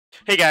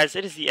Hey guys,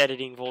 it is the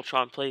editing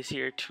VoltronPlayz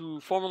here to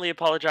formally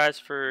apologize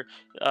for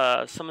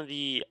some of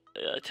the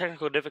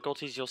technical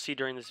difficulties you'll see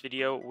during this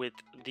video with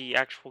the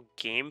actual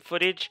game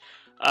footage.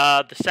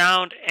 The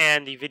sound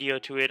and the video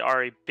to it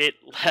are a bit,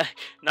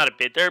 not a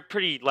bit, they're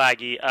pretty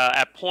laggy.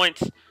 At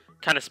points,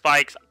 kind of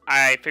spikes.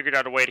 I figured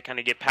out a way to kind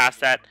of get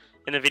past that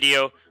in the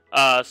video.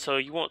 So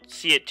you won't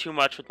see it too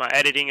much with my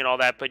editing and all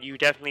that, but you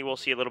definitely will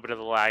see a little bit of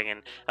the lag,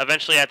 and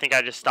eventually I think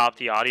I just stopped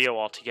the audio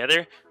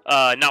altogether,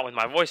 not with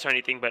my voice or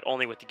anything, but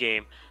only with the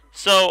game.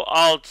 So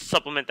I'll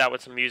supplement that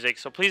with some music,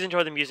 so please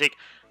enjoy the music,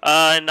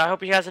 and I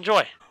hope you guys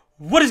enjoy.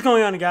 What is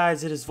going on,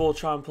 guys? It is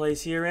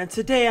VoltronPlayz here, and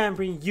today I'm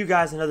bringing you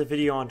guys another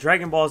video on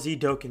Dragon Ball Z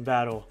Dokkan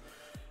Battle.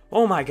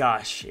 Oh my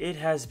gosh, it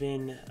has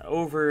been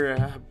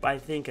over, I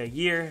think, a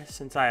year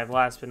since I have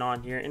last been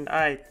on here, and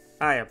I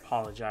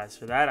apologize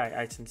for that.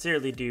 I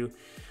sincerely do.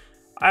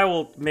 I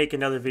will make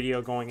another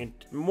video going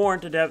more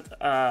into depth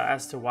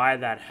as to why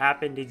that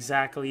happened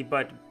exactly,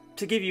 but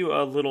to give you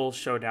a little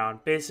showdown,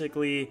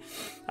 basically,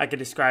 I could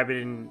describe it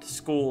in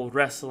school,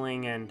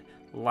 wrestling, and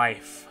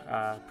life,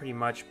 pretty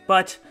much.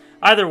 But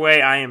either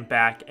way, I am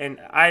back, and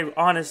I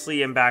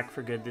honestly am back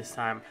for good this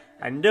time.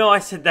 I know I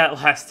said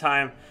that last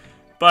time,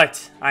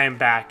 but I am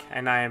back,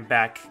 and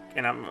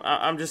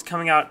I'm just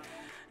coming out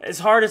as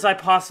hard as I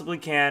possibly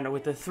can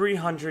with the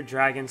 300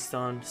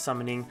 Dragonstone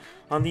summoning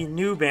on the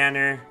new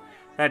banner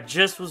that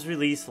just was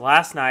released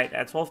last night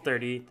at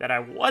 12:30 that I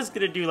was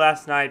going to do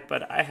last night,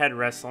 but I had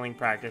wrestling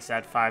practice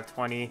at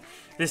 5:20.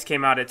 This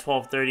came out at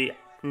 12:30.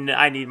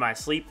 I need my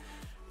sleep,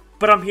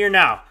 but I'm here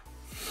now.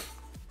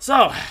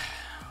 So,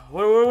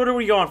 what are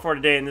we going for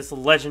today in this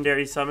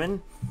legendary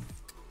summon?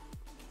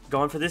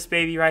 Going for this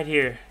baby right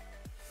here.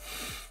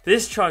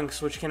 This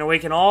Trunks, which can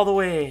awaken all the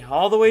way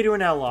to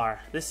an LR.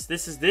 This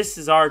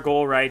is our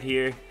goal right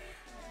here.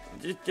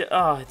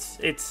 Oh,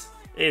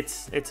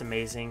 it's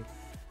amazing.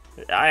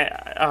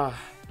 I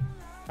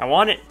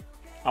want it.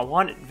 I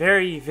want it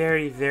very,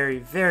 very, very,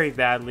 very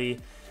badly.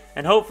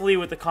 And hopefully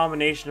with the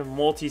combination of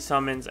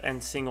multi-summons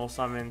and single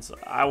summons,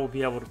 I will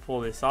be able to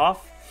pull this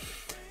off.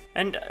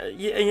 And,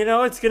 you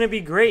know, it's going to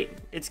be great.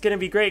 It's going to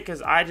be great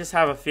because I just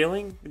have a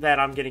feeling that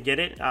I'm going to get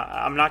it.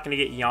 I'm not going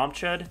to get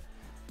Yamcha'd.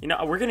 You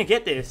know, we're going to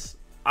get this.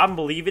 I'm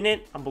believing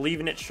it. I'm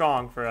believing it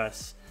strong for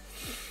us.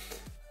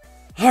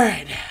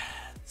 Alright.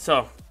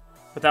 So,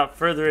 without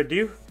further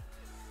ado,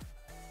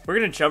 we're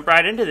going to jump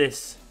right into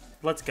this.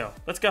 Let's go.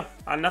 Let's go.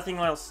 Nothing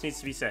else needs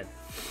to be said.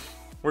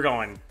 We're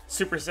going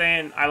Super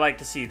Saiyan. I like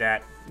to see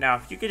that. Now,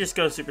 if you could just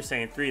go Super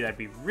Saiyan 3, that'd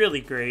be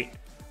really great.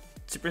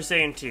 Super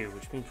Saiyan 2,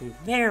 which means we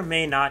may or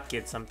may not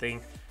get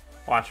something.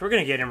 Watch, we're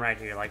going to get him right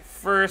here. Like,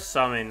 first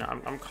summon.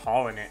 I'm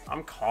calling it.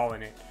 I'm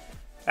calling it.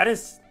 That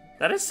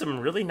is some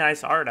really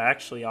nice art,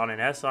 actually, on an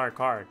SR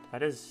card.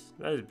 That is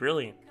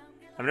brilliant.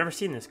 I've never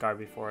seen this card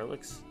before. It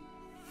looks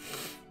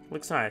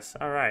nice.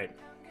 All right.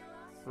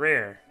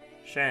 Rare.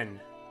 Shen.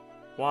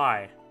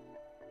 Why?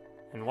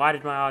 And why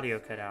did my audio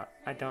cut out?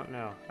 I don't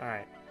know. All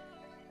right.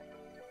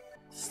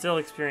 Still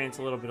experience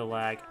a little bit of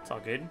lag. It's all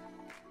good.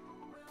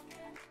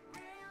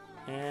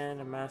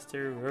 And a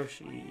Master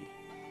Roshi.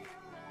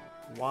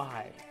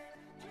 Why?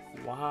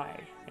 Why?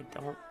 I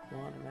don't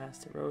want a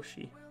Master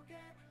Roshi.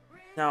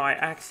 Now, I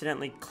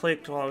accidentally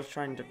clicked while I was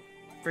trying to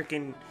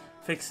freaking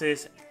fix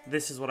this.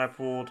 This is what I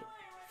pulled.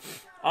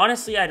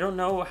 Honestly, I don't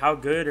know how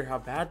good or how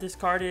bad this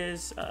card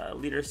is.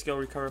 Leader skill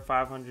recover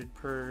 500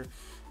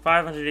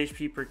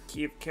 HP per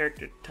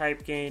character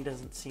type gain.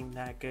 Doesn't seem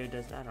that good.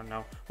 I don't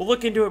know. We'll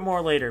look into it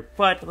more later,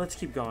 but let's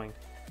keep going.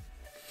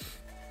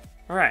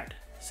 Alright,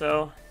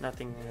 so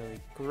nothing really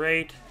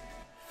great.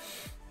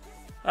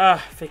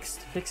 Fix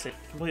it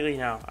completely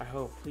now. I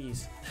hope,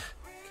 please.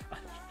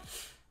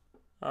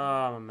 Oh,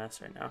 I'm a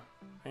mess right now.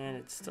 And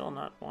it's still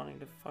not wanting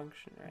to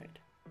function right.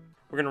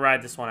 We're going to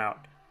ride this one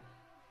out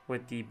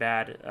with the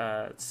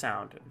bad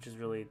sound, which is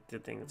really the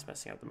thing that's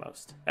messing up the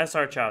most.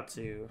 SR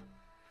Chaozu.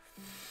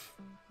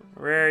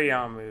 Rare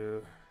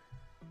Yamu.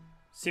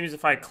 Seems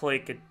if I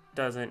click, it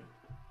doesn't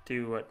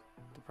do what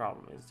the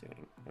problem is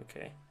doing.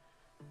 Okay.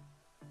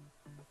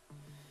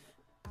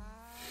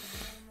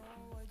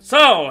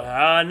 So,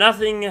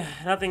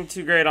 nothing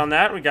too great on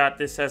that. We got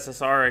this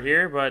SSR right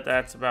here, but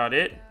that's about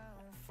it.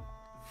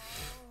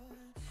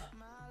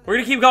 We're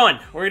gonna keep going.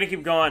 We're gonna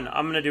keep going.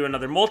 I'm gonna do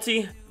another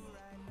multi.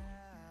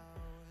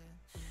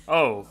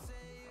 Oh,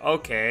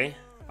 okay.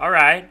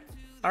 Alright.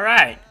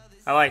 Alright.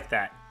 I like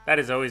that. That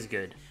is always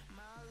good.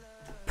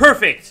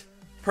 Perfect.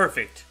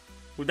 Perfect.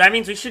 Well, that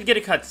means we should get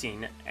a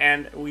cutscene,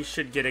 and we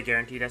should get a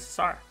guaranteed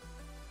SSR.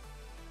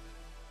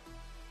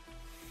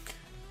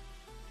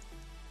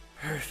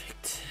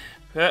 Perfect.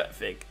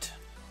 Perfect.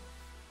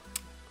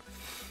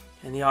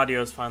 And the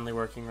audio is finally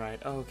working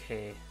right.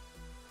 Okay.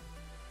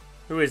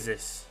 Who is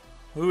this?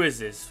 Who is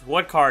this?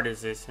 What card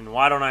is this? And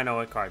why don't I know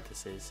what card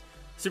this is?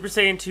 Super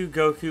Saiyan 2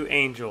 Goku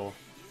Angel.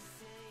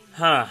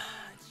 Huh.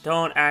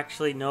 Don't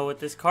actually know what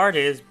this card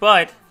is,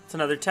 but it's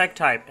another tech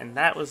type. And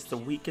that was the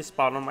weakest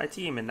spot on my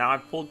team. And now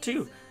I've pulled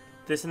two.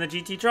 This and the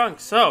GT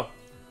Trunks. So,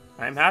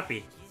 I'm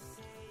happy.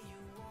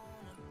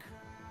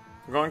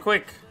 We're going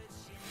quick.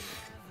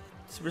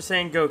 Super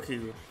Saiyan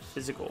Goku.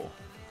 Physical.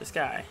 This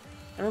guy.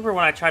 I remember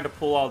when I tried to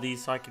pull all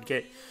these so I could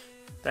get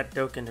that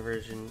Dokkan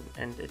version,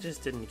 and it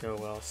just didn't go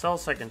well. Cell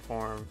second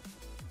form.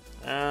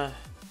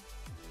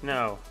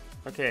 No.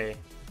 Okay.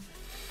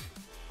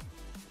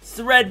 It's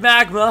the red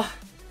magma.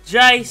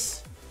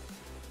 Jace.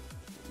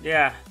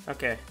 Yeah,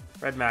 okay.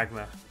 Red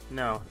magma.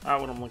 No,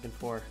 not what I'm looking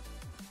for.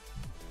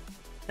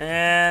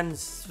 And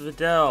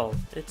Svidel.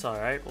 It's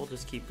alright, we'll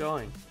just keep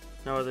going.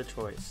 No other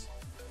choice.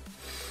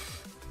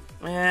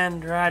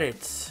 And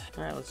Raditz.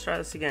 Alright, let's try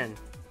this again.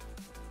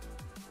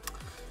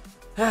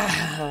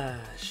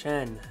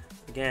 Shen.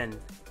 Again.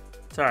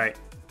 It's alright.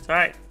 It's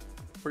alright.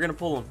 We're gonna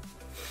pull him.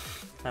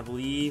 I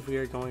believe we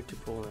are going to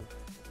pull him.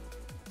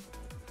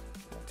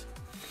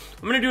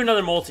 I'm gonna do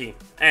another multi.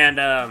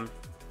 And,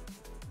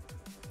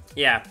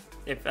 yeah.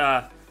 If,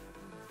 I'm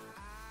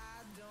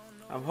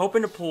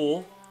hoping to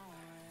pull.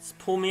 Let's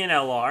pull me an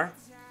LR.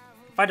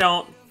 If I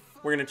don't,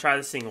 we're gonna try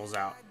the singles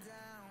out.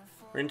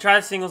 We're gonna try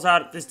the singles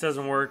out. If this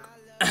doesn't work,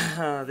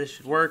 this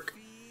should work.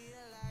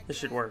 This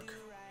should work.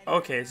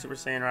 Okay, Super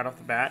Saiyan right off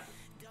the bat.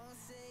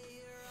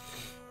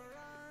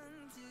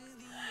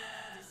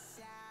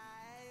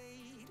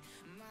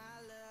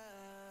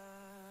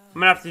 I'm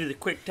gonna have to do the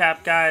quick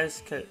tap,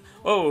 guys.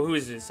 Oh, who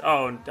is this?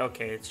 Oh,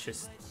 okay, it's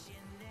just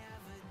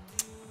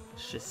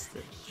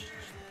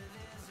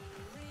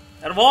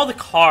out of all the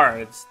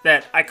cards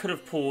that I could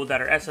have pulled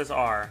that are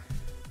SSR,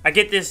 I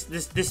get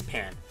this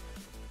pan.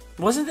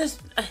 Wasn't this?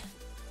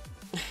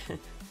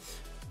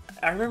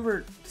 I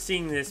remember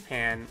seeing this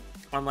pan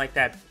on like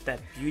that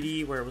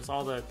beauty where it was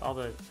all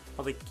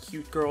the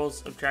cute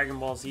girls of Dragon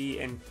Ball Z,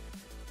 and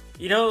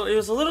you know, it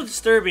was a little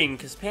disturbing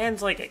because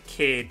Pan's like a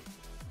kid.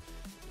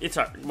 It's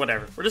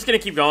whatever. We're just gonna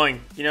keep going.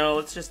 You know,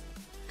 let's just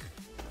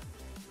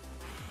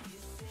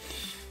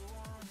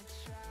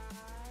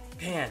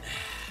Pan.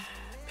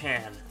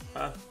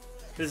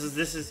 Is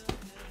this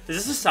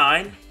a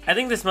sign? I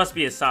think this must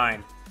be a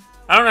sign.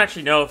 I don't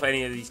actually know if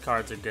any of these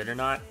cards are good or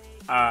not.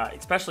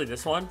 Especially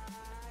this one.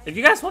 If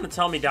you guys want to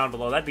tell me down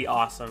below, that'd be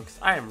awesome, because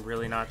I am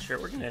really not sure.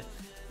 We're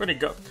gonna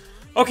go.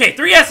 Okay,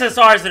 3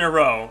 SSRs in a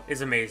row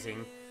is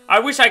amazing. I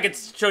wish I could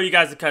show you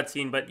guys the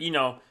cutscene, but you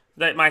know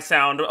that my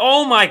sound.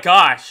 Oh my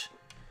gosh!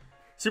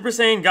 Super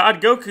Saiyan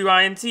God Goku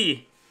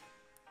INT.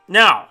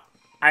 Now,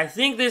 I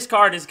think this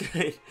card is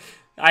good.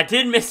 I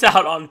did miss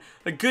out on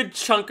a good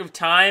chunk of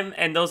time,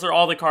 and those are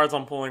all the cards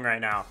I'm pulling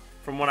right now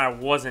from when I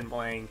wasn't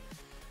playing.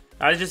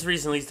 I just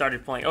recently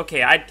started playing.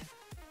 Okay,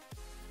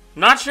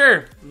 not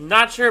sure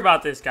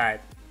about this guy.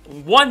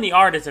 1, the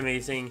art is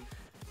amazing.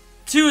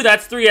 2,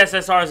 that's 3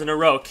 SSRs in a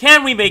row.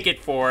 Can we make it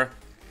 4?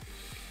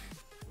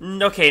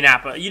 Okay,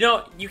 Nappa. You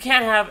know, you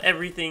can't have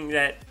everything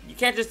that... You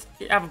can't just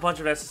have a bunch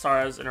of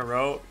SSRs in a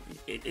row.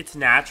 It's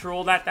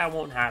natural that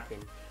won't happen.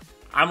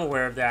 I'm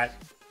aware of that.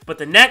 But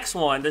the next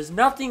one, there's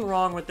nothing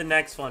wrong with the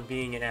next one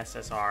being an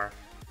SSR.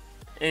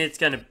 And it's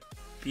going to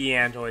be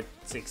Android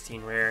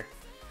 16 rare.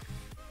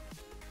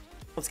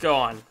 Let's go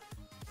on.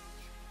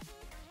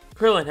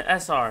 Krillin,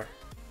 SR.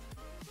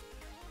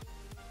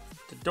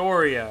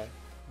 Dodoria,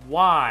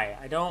 why?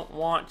 I don't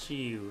want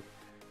you.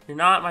 You're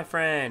not my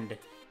friend.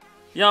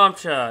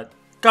 Yamcha,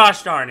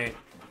 gosh darn it.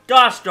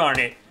 Gosh darn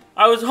it.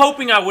 I was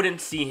hoping I wouldn't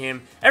see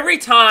him. Every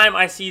time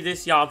I see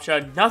this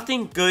Yamcha,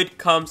 nothing good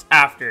comes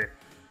after.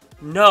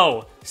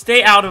 No,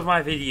 stay out of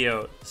my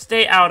video.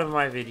 Stay out of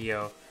my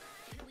video.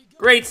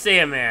 Great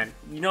Saiyaman.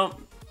 You know,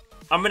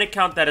 I'm gonna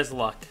count that as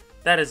luck.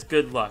 That is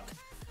good luck.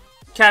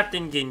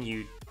 Captain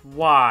Ginyu,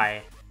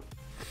 why?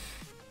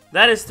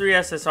 That is 3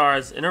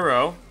 SSRs in a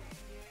row.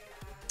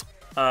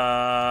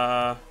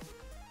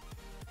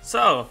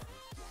 So,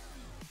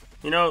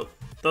 you know,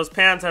 those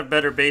pans have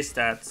better base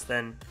stats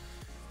than...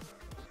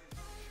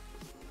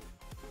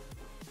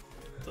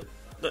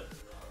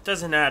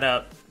 Doesn't add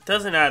up.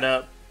 Doesn't add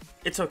up.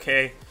 It's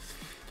okay.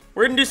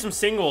 We're gonna do some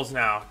singles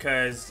now,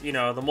 because, you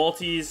know, the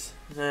multis,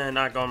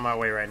 not going my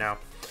way right now.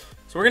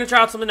 So we're gonna try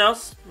out something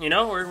else, you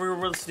know,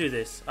 let's do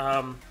this.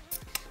 Alright.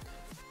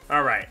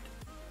 We're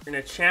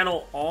gonna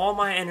channel all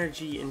my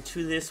energy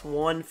into this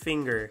one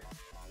finger.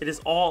 It is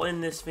all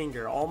in this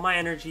finger. All my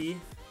energy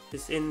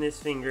is in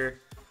this finger.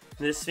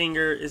 This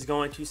finger is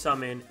going to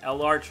summon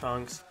LR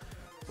Trunks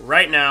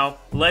right now.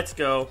 Let's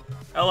go.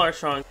 LR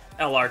Trunks.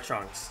 LR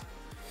Trunks.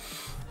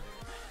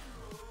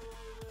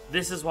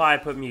 This is why I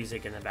put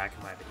music in the back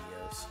of my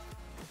videos.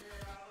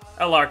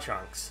 LR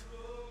Trunks.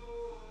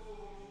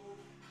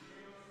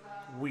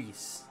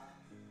 Whis.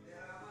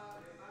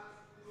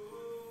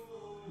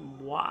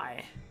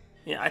 Why?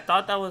 Yeah, I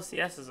thought that was the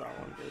SSR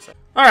one.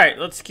 Alright,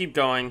 let's keep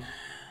going.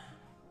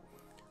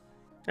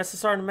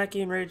 SSR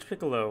Namekian Rage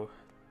Piccolo.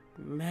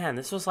 Man,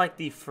 this was like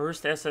the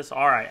first SSR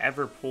I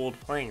ever pulled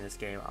playing this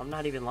game. I'm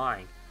not even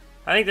lying.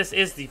 I think this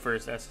is the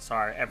first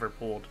SSR I ever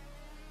pulled.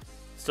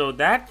 So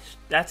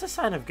that's a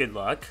sign of good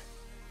luck.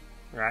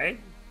 Right?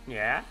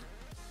 Yeah.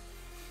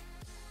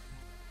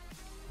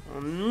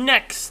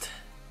 Next!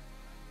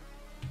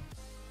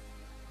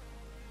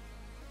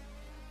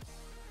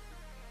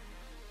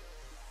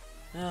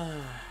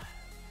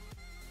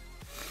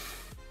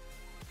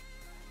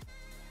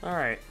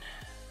 Alright.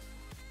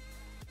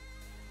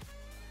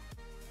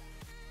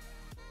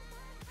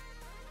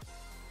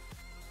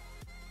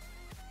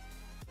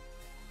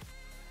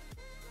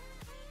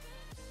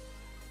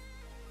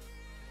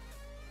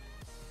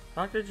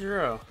 Dr.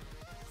 Giro.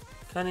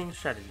 Cunning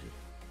strategy.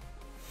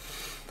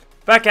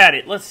 Back at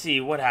it. Let's see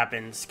what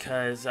happens,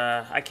 cause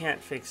I can't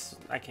fix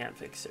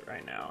it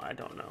right now. I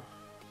don't know.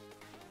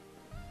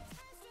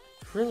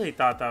 Really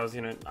thought that was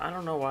gonna. I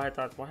don't know why I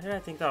thought. Why did I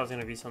think that was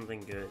gonna be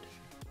something good?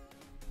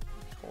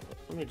 Hold on.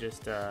 Let me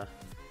just. I'm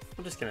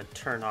just gonna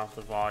turn off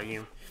the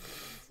volume.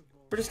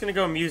 We're just gonna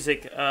go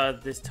music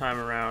this time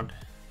around,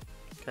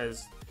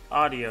 cause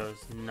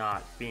audio's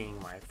not being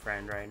my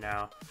friend right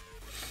now.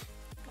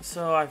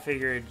 So I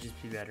figured it'd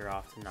just be better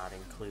off to not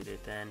include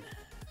it then.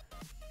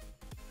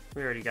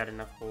 We already got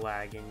enough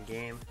lag in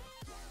game.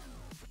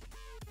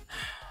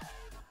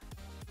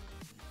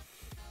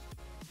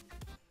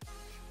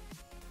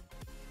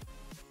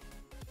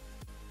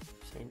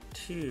 Saying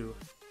 2.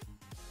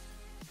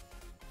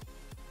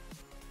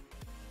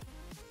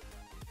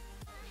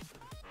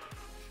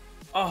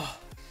 Oh.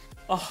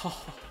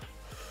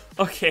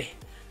 Okay.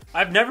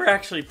 I've never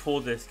actually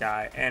pulled this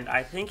guy, and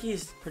I think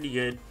he's pretty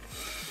good.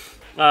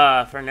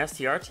 For an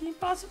STR team,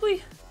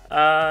 possibly?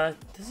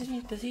 Does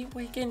he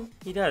weaken?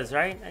 He does,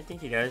 right? I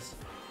think he does.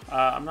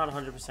 I'm not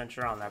 100%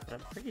 sure on that, but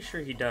I'm pretty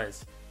sure he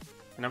does.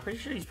 And I'm pretty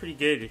sure he's pretty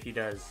good if he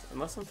does.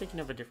 Unless I'm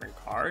thinking of a different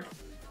card.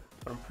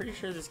 But I'm pretty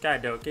sure this guy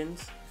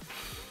Dokkans.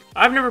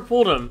 I've never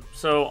pulled him,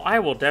 so I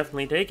will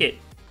definitely take it.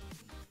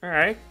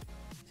 Alright.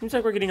 Seems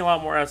like we're getting a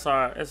lot more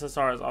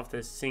SSRs off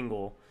this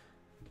single.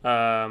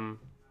 But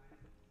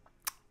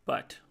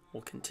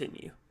we'll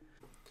continue.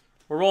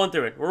 We're rolling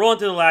through it. We're rolling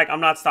through the lag.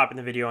 I'm not stopping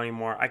the video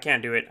anymore. I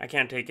can't do it. I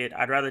can't take it.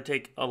 I'd rather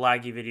take a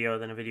laggy video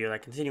than a video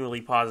that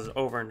continually pauses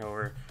over and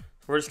over.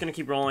 We're just going to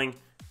keep rolling.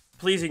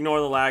 Please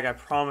ignore the lag. I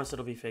promise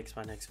it'll be fixed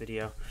by next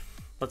video.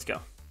 Let's go.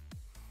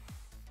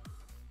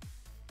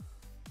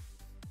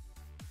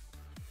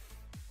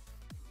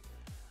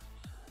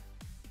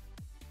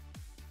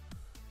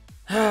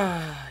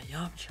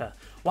 Yamcha.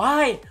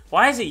 Why?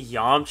 Why is it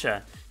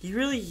Yamcha? He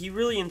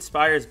really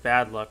inspires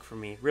bad luck for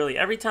me. Really,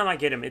 every time I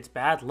get him, it's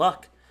bad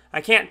luck. I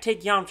can't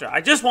take Yamcha.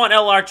 I just want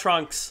LR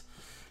Trunks.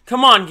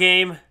 Come on,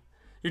 game.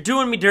 You're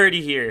doing me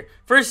dirty here.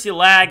 First you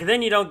lag,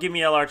 then you don't give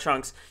me LR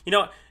Trunks. You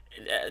know,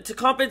 to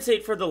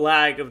compensate for the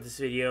lag of this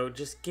video,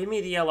 just give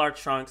me the LR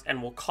Trunks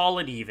and we'll call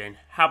it even.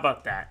 How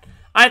about that?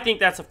 I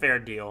think that's a fair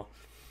deal.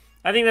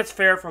 I think that's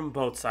fair from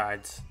both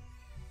sides.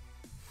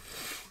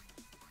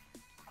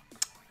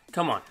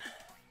 Come on.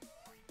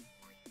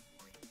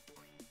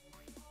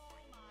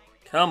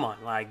 Come on,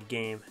 laggy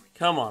game.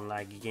 Come on,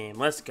 laggy game.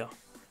 Let's go.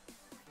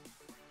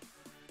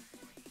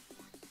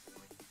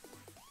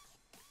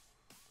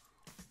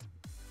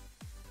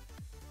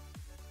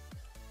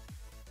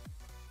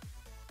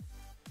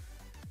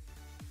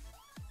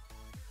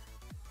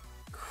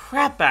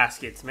 Crap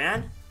baskets,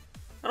 man.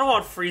 I don't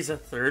want Frieza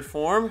third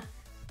form.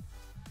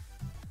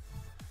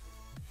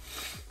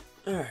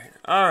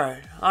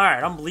 Alright.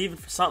 I'm believing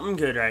for something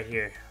good right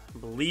here. I'm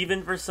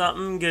believing for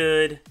something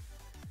good.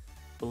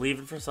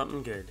 Believing for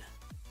something good.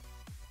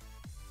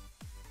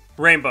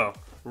 Rainbow.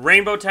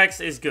 Rainbow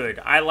text is good.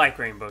 I like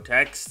rainbow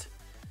text.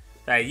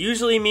 That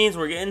usually means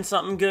we're getting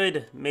something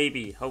good.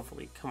 Maybe.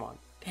 Hopefully. Come on.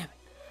 Damn it.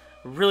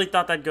 I really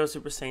thought that'd go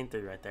Super Saiyan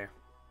 3 right there.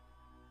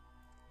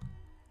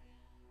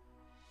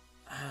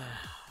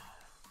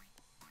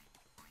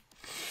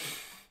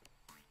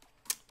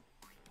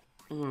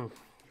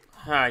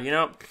 You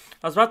know,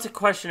 I was about to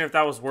question if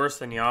that was worse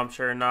than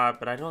Yamcha or not,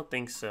 but I don't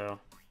think so.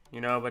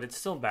 You know, but it's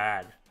still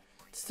bad.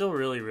 It's still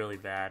really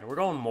bad. We're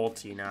going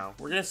multi now.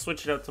 We're gonna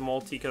switch it up to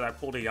multi because I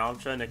pulled a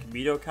Yamcha and a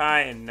Kibito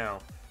Kai, and no.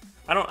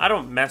 I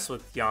don't mess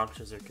with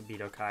Yamchas or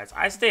Kibito Kais.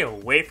 I stay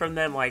away from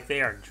them like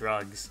they are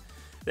drugs.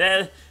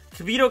 The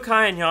Kibito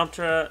Kai and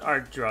Yamcha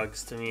are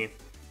drugs to me.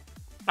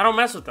 I don't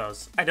mess with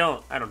those. I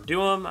don't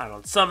do them. I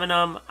don't summon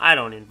them. I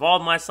don't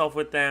involve myself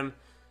with them.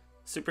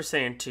 Super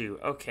Saiyan 2.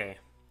 Okay.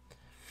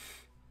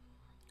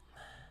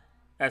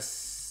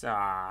 That's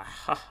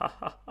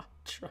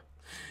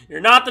you're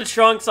not the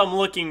Trunks I'm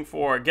looking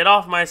for. Get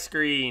off my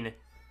screen.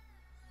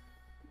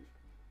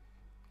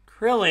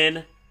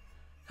 Krillin.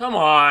 Come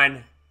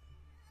on.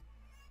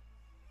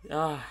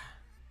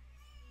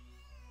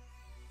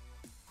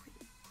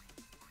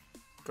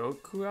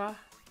 Gokura?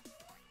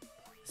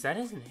 Is that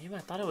his name? I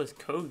thought it was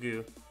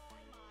Kogu.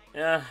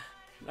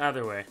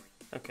 Either way.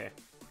 Okay.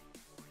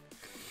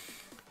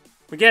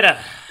 We get a...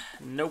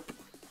 Nope.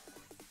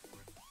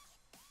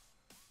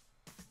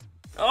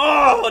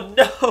 Oh,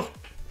 no!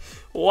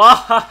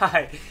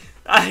 Why?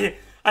 I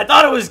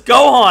thought it was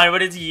Gohan,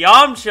 but it's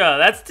Yamcha.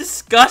 That's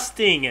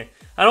disgusting.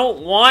 I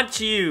don't want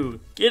you.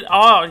 Get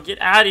out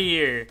of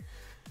here.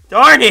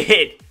 Darn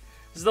it!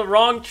 This is the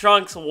wrong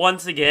Trunks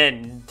once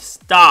again.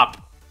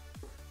 Stop.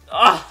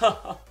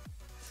 Oh,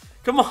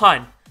 come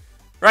on.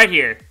 Right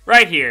here.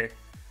 Right here.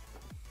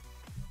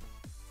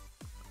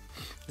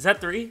 Is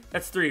that 3?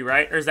 That's 3,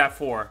 right? Or is that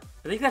 4?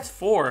 I think that's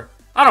 4.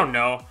 I don't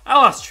know. I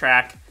lost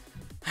track.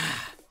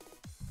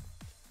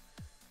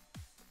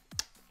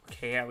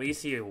 Okay, at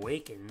least he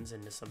awakens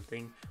into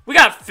something. We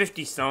got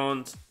 50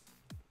 stones.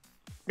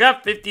 We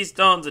got 50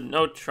 stones and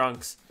no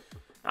Trunks.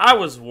 I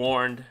was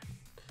warned.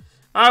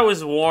 I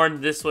was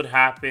warned this would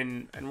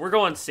happen, and we're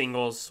going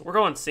singles. We're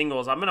going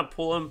singles. I'm gonna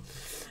pull him.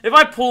 If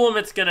I pull him,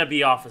 it's gonna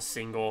be off a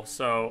single.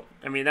 So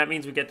I mean, that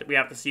means we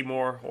have to see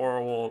more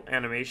horrible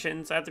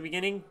animations at the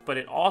beginning, but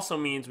it also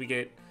means we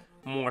get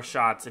more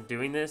shots at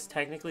doing this.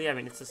 Technically, I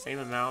mean, it's the same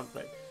amount,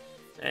 but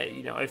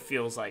you know, it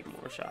feels like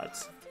more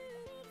shots.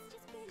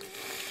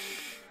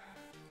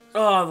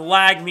 Oh, the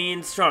lag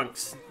means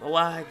Trunks. The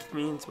lag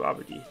means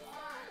Baba D.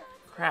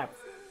 Crap.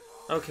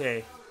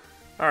 Okay.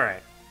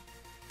 Alright.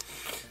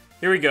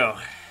 Here we go.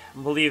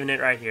 I'm believing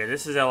it right here.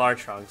 This is LR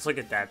Trunks. Look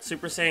at that.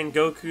 Super Saiyan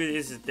Goku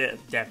is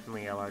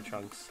definitely LR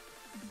Trunks.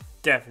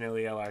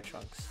 Definitely LR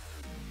Trunks.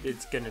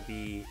 It's gonna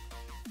be...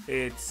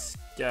 It's...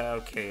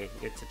 okay.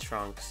 It's a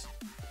Trunks.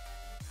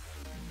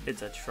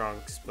 It's a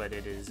Trunks, but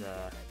it is,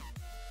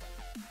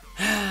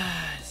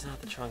 it's not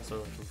the Trunks we're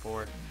looking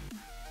for.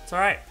 It's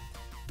alright.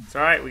 It's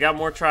alright. We got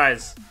more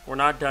tries. We're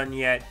not done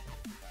yet.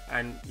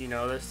 And, you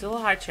know, there's still a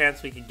high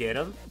chance we could get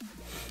him.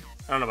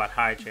 I don't know about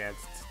high chance.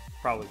 It's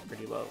probably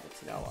pretty low.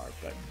 It's an LR,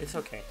 but it's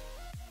okay.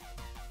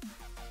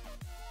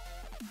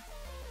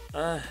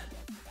 Here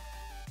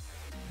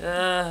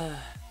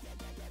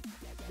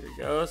we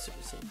go.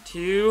 Super Saiyan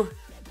 2.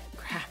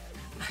 Crap.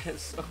 I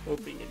was so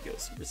hoping it'd go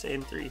Super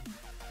Saiyan 3.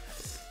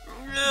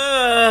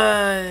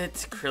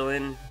 It's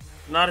Krillin.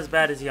 Not as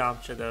bad as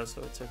Yamcha, though,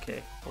 so it's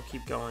okay. We'll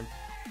keep going.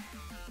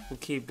 We'll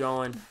keep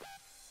going.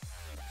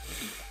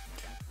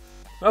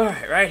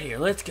 Alright, right here.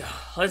 Let's go.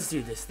 Let's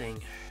do this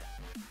thing.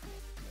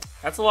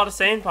 That's a lot of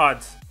Saiyan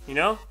pods, you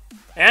know?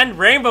 And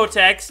Rainbow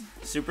Text.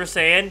 Super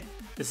Saiyan.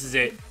 This is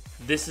it.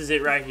 This is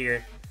it right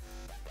here.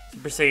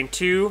 Super Saiyan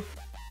 2.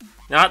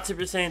 Not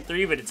Super Saiyan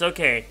 3, but it's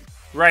okay.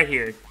 Right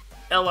here.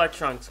 LR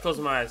Trunks. Close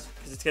my eyes,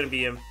 because it's going to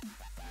be him.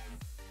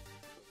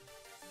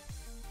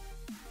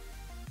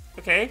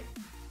 Okay.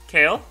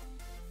 Kale.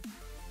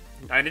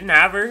 I didn't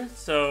have her,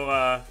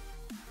 so,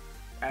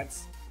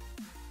 that's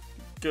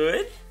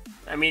good.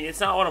 I mean, it's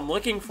not what I'm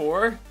looking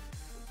for,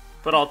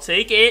 but I'll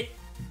take it.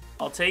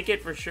 I'll take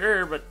it for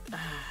sure, but...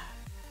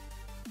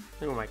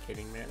 who am I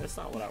kidding, man? That's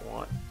not what I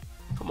want.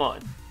 Come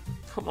on.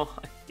 Come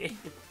on.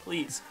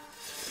 Please.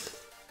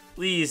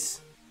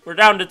 Please. We're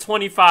down to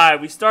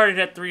 25. We started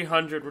at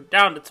 300. We're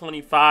down to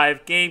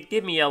 25. Gabe,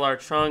 give me LR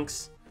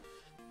Trunks.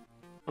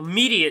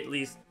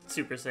 Immediately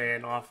Super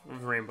Saiyan off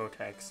of Rainbow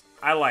Text.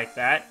 I like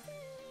that.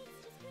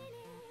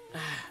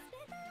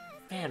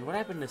 Man, what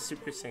happened to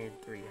Super Saiyan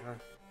 3, huh?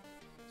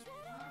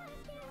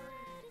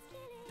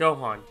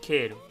 Gohan,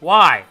 kid.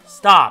 Why?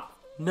 Stop.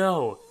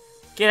 No.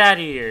 Get out of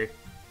here.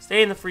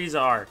 Stay in the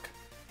Frieza arc.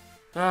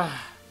 Come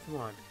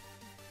on.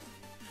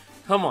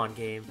 Come on,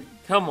 game.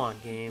 Come on,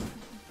 game.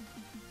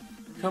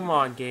 Come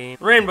on, game.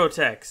 Rainbow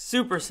Text.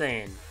 Super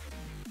Saiyan.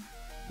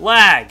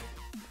 Lag.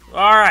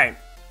 Alright.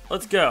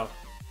 Let's go.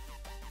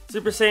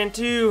 Super Saiyan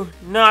 2,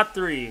 not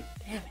 3.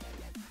 Damn it.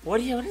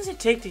 What does it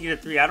take to get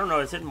a 3? I don't know.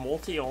 Is it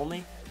multi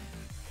only?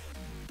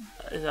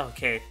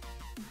 Okay.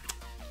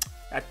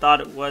 I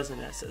thought it was an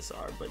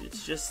SSR, but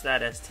it's just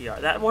that STR.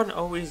 That one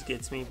always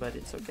gets me, but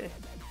it's okay.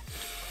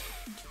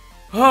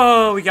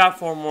 Oh, we got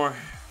 4 more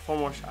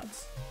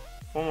shots.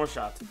 4 more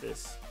shots of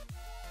this.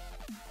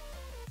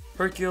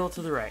 Hercule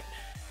to the right.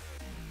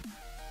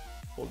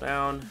 Pull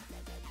down.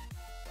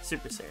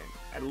 Super Saiyan.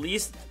 At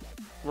least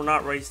we're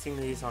not wasting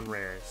these on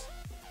rares.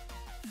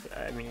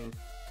 I mean,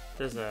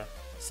 there's a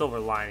silver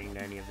lining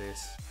to any of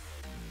this.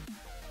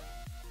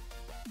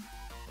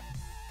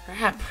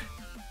 Crap.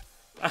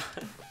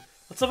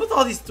 What's up with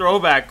all these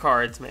throwback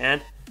cards,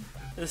 man?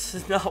 This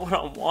is not what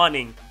I'm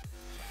wanting.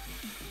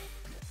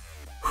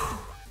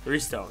 3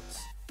 stones.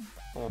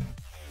 Oh,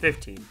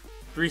 15.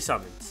 3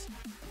 summons.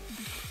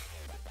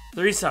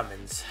 3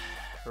 summons.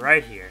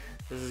 Right here.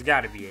 This has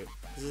got to be it.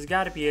 This has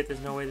got to be it.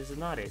 There's no way this is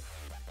not it.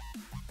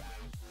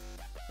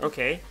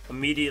 Okay.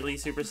 Immediately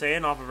Super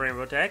Saiyan off of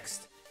Rainbow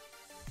Text.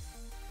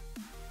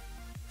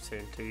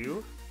 Saiyan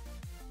 2.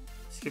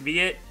 This could be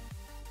it.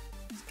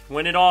 This could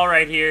win it all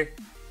right here.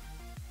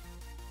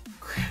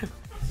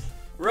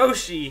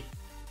 Roshi!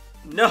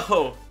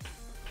 No!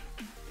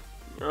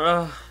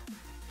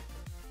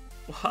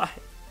 Why?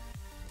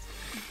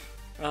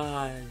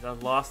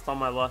 I've lost all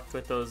my luck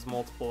with those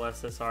multiple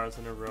SSRs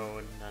in a row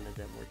and none of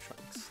them were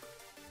Trunks.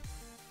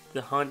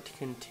 The hunt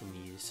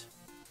continues.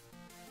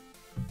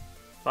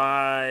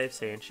 5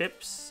 Saiyan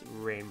ships,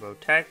 Rainbow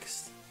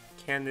Text.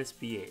 Can this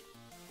be it?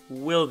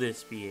 Will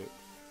this be it?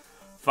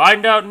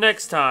 Find out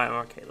next time!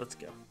 Okay, let's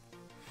go.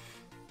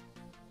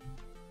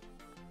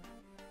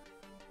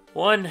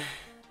 1,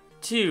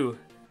 2.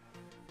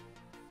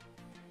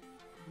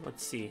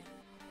 Let's see.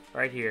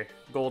 Right here.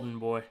 Golden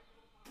boy.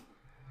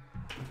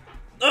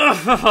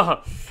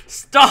 Ugh!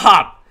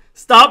 Stop!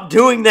 Stop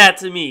doing that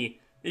to me!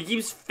 It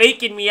keeps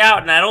faking me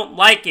out and I don't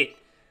like it.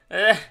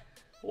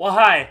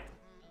 Why?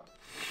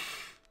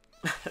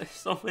 There's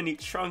so many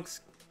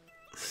Trunks.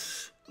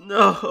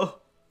 No.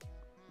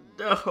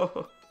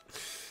 No.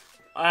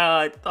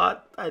 I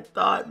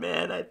thought,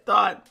 man. I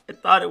thought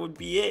it would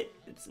be it.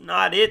 It's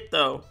not it,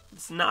 though.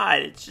 It's not.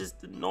 It's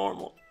just the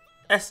normal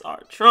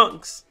SR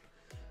Trunks.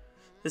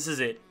 This is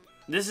it.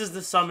 This is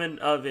the summon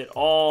of it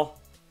all.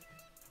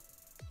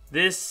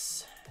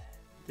 This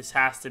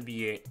has to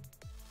be it.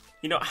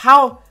 You know,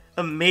 how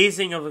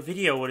amazing of a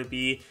video would it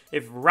be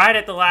if right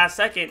at the last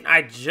second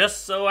I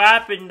just so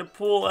happened to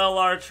pull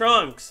LR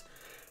Trunks?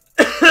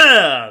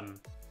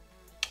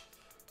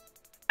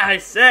 I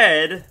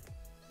said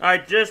I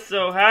just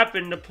so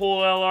happened to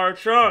pull LR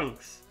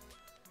Trunks.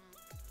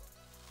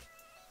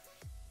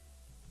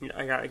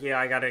 I gotta,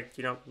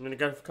 you know, I'm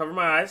gonna cover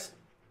my eyes.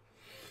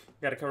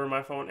 Gotta cover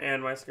my phone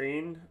and my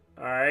screen.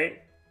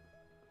 Alright.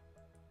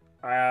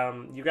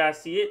 You guys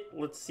see it?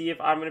 Let's see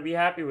if I'm gonna be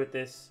happy with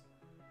this.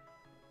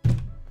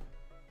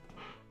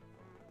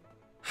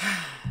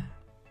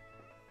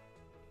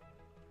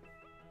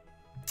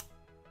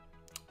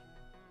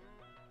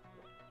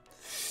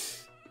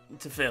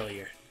 It's a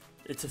failure.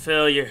 It's a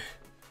failure.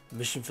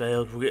 Mission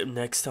failed. We'll get him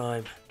next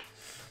time.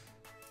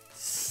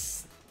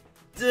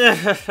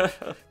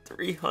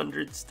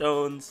 300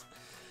 stones.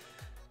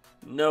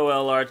 No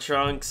LR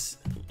Trunks.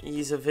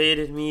 He's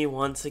evaded me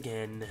once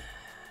again.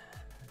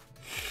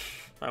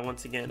 By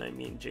once again, I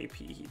mean JP.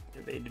 He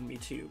evaded me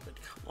too, but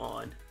come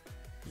on.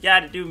 You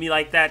gotta do me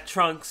like that,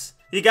 Trunks.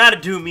 You gotta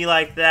do me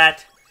like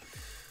that.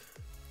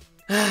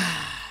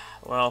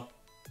 Well,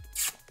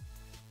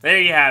 there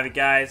you have it,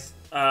 guys.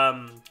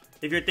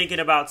 If you're thinking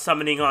about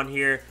summoning on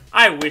here,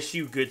 I wish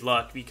you good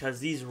luck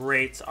because these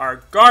rates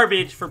are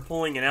garbage for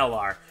pulling an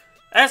LR.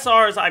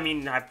 SRs, I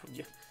mean,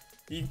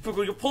 you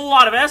pull a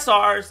lot of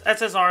SRs,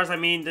 SSRs, I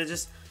mean, they're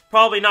just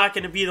probably not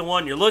going to be the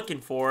one you're looking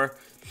for.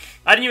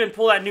 I didn't even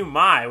pull that new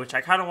Mai, which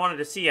I kind of wanted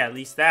to see at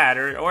least that,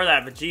 or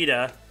that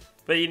Vegeta.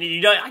 But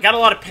you know, I got a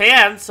lot of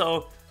pans,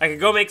 so I could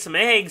go make some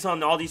eggs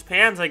on all these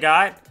pans I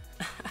got.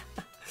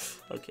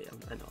 Okay,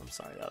 I know, I'm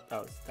sorry, that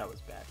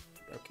was bad.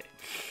 Okay.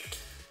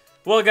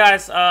 Well,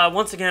 guys,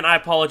 once again, I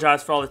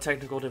apologize for all the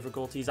technical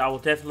difficulties. I will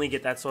definitely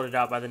get that sorted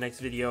out by the next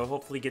video.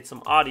 Hopefully get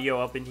some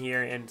audio up in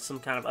here and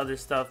some kind of other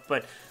stuff.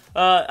 But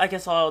I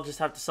guess I'll just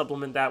have to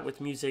supplement that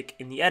with music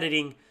in the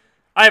editing.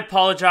 I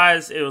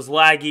apologize. It was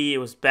laggy. It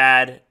was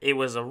bad. It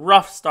was a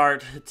rough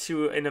start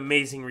to an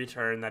amazing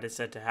return that is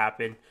set to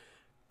happen.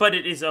 But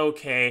it is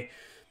okay.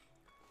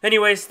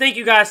 Anyways, thank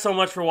you guys so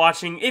much for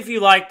watching. If you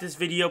liked this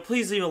video,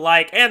 please leave a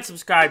like and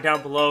subscribe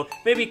down below.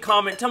 Maybe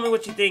comment, tell me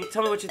what you think.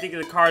 Tell me what you think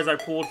of the cards I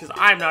pulled, because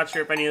I'm not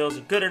sure if any of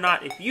those are good or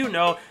not. If you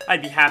know,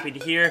 I'd be happy to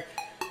hear.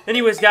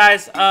 Anyways,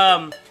 guys,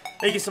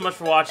 thank you so much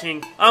for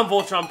watching. I'm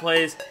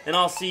VoltronPlayz, and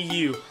I'll see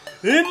you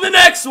in the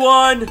next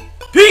one.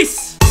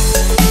 Peace!